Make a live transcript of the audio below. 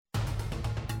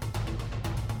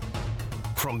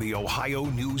From the Ohio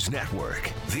News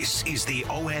Network, this is the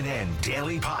ONN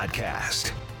Daily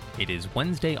Podcast. It is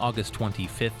Wednesday, August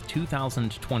 25th,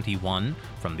 2021.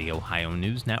 From the Ohio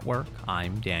News Network,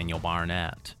 I'm Daniel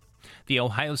Barnett. The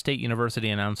Ohio State University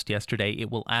announced yesterday it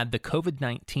will add the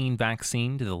COVID-19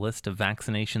 vaccine to the list of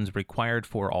vaccinations required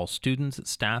for all students,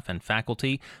 staff, and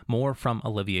faculty. More from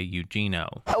Olivia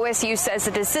Eugenio. OSU says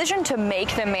the decision to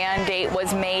make the mandate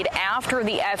was made after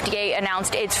the FDA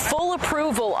announced its full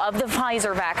approval of the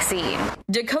Pfizer vaccine.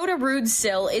 Dakota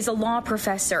Rudsill is a law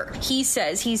professor. He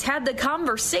says he's had the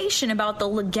conversation about the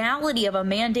legality of a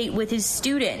mandate with his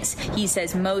students. He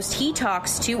says most he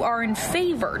talks to are in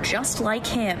favor, just like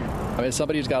him. As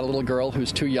somebody who's got a little girl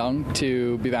who's too young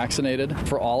to be vaccinated,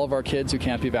 for all of our kids who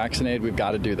can't be vaccinated, we've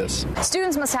got to do this.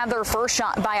 Students must have their first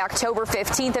shot by October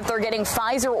 15th. If they're getting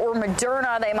Pfizer or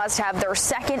Moderna, they must have their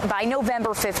second by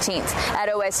November 15th. At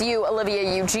OSU,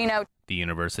 Olivia Eugenio. The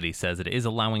university says it is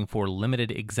allowing for limited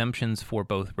exemptions for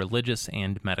both religious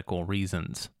and medical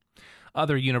reasons.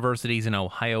 Other universities in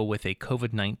Ohio with a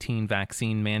COVID-19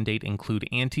 vaccine mandate include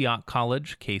Antioch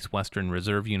College, Case Western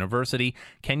Reserve University,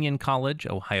 Kenyon College,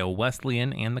 Ohio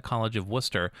Wesleyan, and the College of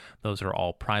Worcester. Those are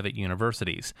all private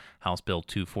universities. House Bill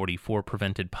 244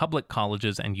 prevented public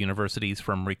colleges and universities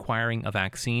from requiring a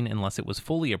vaccine unless it was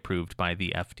fully approved by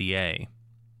the FDA.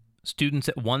 Students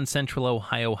at one Central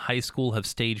Ohio high school have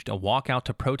staged a walkout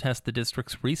to protest the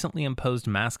district's recently imposed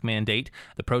mask mandate.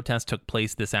 The protest took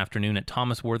place this afternoon at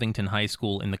Thomas Worthington High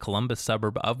School in the Columbus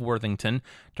suburb of Worthington.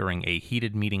 During a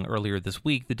heated meeting earlier this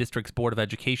week, the district's Board of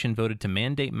Education voted to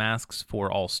mandate masks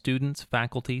for all students,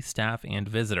 faculty, staff, and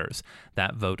visitors.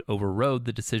 That vote overrode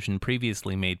the decision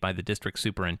previously made by the district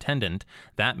superintendent.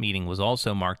 That meeting was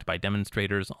also marked by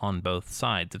demonstrators on both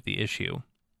sides of the issue.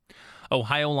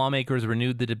 Ohio lawmakers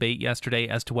renewed the debate yesterday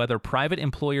as to whether private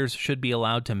employers should be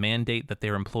allowed to mandate that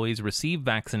their employees receive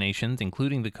vaccinations,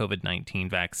 including the COVID-19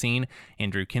 vaccine.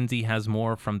 Andrew Kinsey has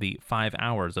more from the 5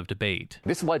 hours of debate.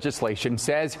 This legislation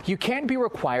says you can't be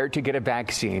required to get a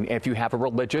vaccine if you have a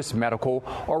religious, medical,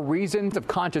 or reasons of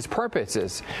conscious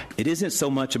purposes. It isn't so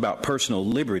much about personal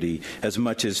liberty as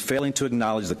much as failing to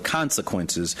acknowledge the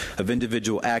consequences of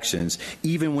individual actions,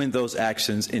 even when those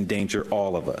actions endanger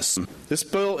all of us. This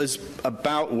bill is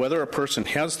about whether a person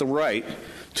has the right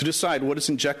to decide what is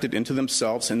injected into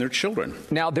themselves and their children.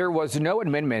 Now, there was no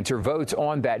amendments or votes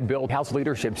on that bill. House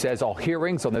leadership says all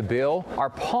hearings on the bill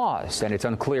are paused, and it's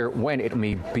unclear when it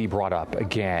may be brought up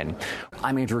again.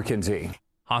 I'm Andrew Kinsey.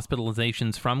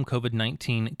 Hospitalizations from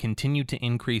COVID-19 continue to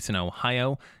increase in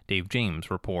Ohio. Dave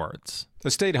James reports. The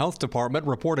state health department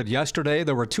reported yesterday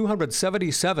there were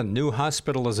 277 new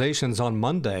hospitalizations on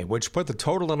Monday, which put the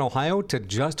total in Ohio to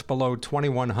just below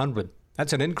 2,100.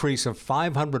 That's an increase of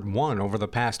 501 over the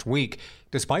past week,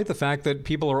 despite the fact that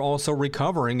people are also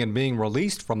recovering and being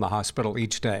released from the hospital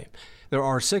each day. There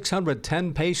are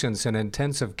 610 patients in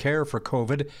intensive care for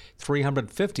COVID,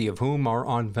 350 of whom are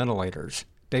on ventilators.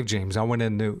 Dave James,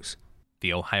 ONN News.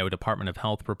 The Ohio Department of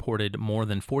Health reported more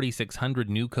than 4,600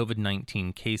 new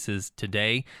COVID-19 cases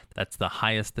today. That's the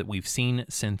highest that we've seen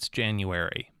since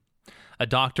January. A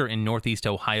doctor in Northeast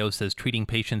Ohio says treating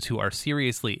patients who are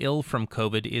seriously ill from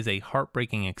COVID is a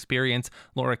heartbreaking experience.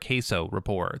 Laura Queso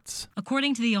reports.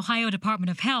 According to the Ohio Department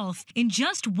of Health, in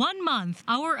just 1 month,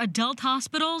 our adult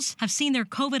hospitals have seen their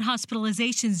COVID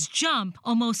hospitalizations jump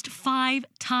almost 5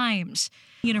 times.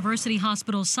 University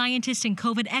Hospital scientist and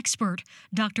COVID expert,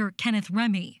 Dr. Kenneth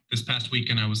Remy. This past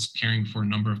weekend, I was caring for a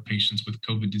number of patients with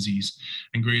COVID disease,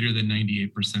 and greater than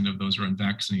 98% of those are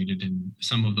unvaccinated. And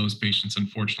some of those patients,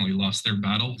 unfortunately, lost their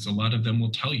battle. A lot of them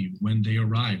will tell you when they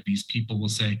arrive, these people will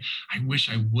say, I wish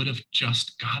I would have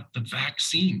just got the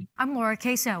vaccine. I'm Laura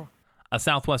Queso. A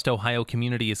Southwest Ohio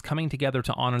community is coming together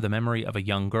to honor the memory of a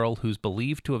young girl who's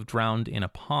believed to have drowned in a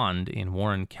pond in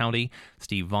Warren County.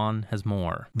 Steve Vaughn has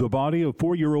more. The body of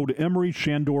 4-year-old Emery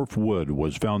Shandorf Wood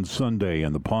was found Sunday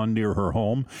in the pond near her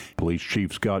home. Police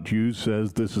Chief Scott Hughes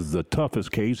says this is the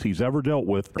toughest case he's ever dealt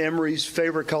with. Emery's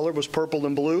favorite color was purple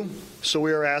and blue, so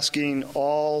we are asking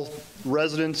all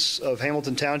residents of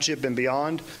Hamilton Township and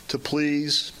beyond to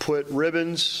please put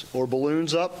ribbons or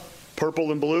balloons up,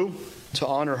 purple and blue, to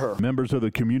honor her. Members of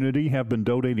the community have been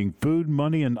donating food,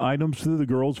 money, and items to the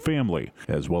girl's family,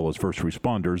 as well as first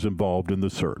responders involved in the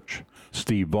search.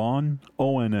 Steve Vaughn,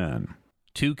 ONN.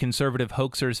 Two conservative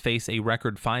hoaxers face a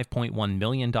record $5.1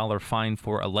 million fine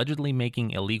for allegedly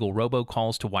making illegal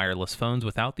robocalls to wireless phones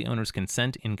without the owner's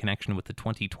consent in connection with the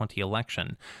 2020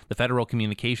 election. The Federal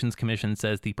Communications Commission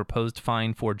says the proposed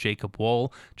fine for Jacob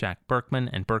Wohl, Jack Berkman,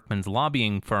 and Berkman's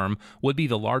lobbying firm would be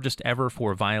the largest ever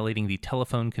for violating the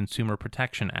Telephone Consumer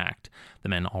Protection Act. The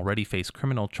men already face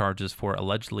criminal charges for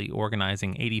allegedly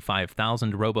organizing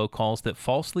 85,000 robocalls that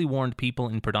falsely warned people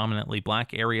in predominantly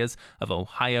black areas of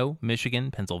Ohio, Michigan,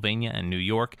 Pennsylvania, and New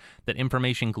York that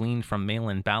information gleaned from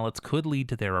mail-in ballots could lead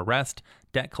to their arrest,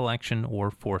 debt collection, or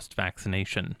forced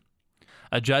vaccination.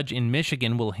 A judge in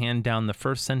Michigan will hand down the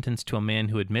first sentence to a man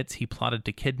who admits he plotted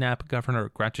to kidnap Governor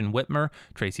Gretchen Whitmer.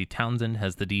 Tracy Townsend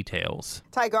has the details.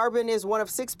 Ty Garbin is one of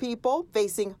 6 people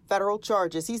facing federal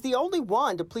charges. He's the only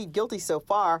one to plead guilty so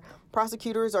far.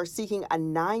 Prosecutors are seeking a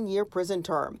 9-year prison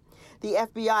term. The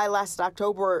FBI last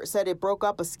October said it broke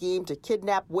up a scheme to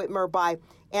kidnap Whitmer by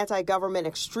anti-government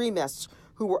extremists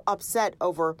who were upset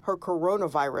over her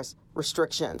coronavirus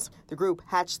restrictions. The group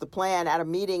hatched the plan at a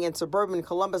meeting in suburban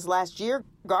Columbus last year.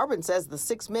 Garbin says the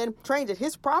 6 men trained at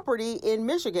his property in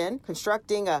Michigan,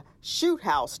 constructing a shoot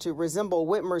house to resemble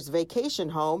Whitmer's vacation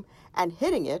home and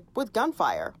hitting it with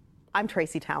gunfire. I'm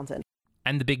Tracy Townsend.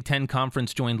 And the Big Ten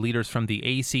Conference joined leaders from the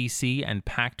ACC and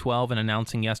Pac-12 in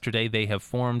announcing yesterday they have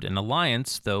formed an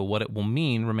alliance, though what it will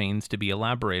mean remains to be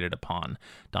elaborated upon.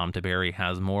 Dom Tiberi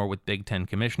has more with Big Ten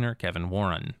Commissioner Kevin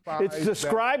Warren. It's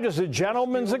described as a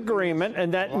gentleman's agreement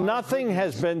and that nothing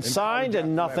has been signed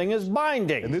and nothing is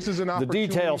binding. The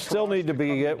details still need to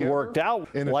be worked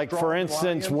out, like, for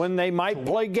instance, when they might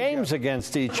play games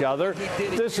against each other.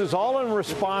 This is all in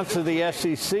response to the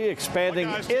SEC expanding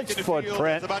its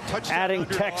footprint, adding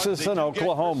Texas and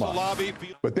Oklahoma.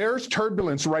 But there's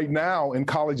turbulence right now in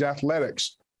college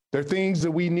athletics. There are things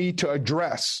that we need to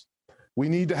address. We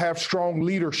need to have strong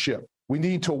leadership. We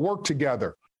need to work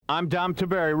together. I'm Dom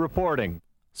Tiberi reporting.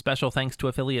 Special thanks to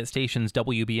affiliate stations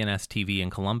WBNS-TV in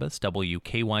Columbus,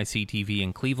 WKYC-TV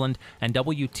in Cleveland, and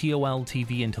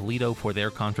WTOL-TV in Toledo for their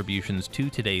contributions to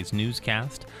today's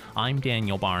newscast. I'm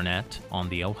Daniel Barnett on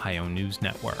the Ohio News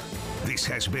Network. This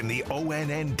has been the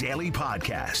ONN Daily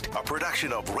Podcast, a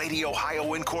production of Radio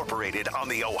Ohio Incorporated on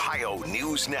the Ohio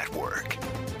News Network.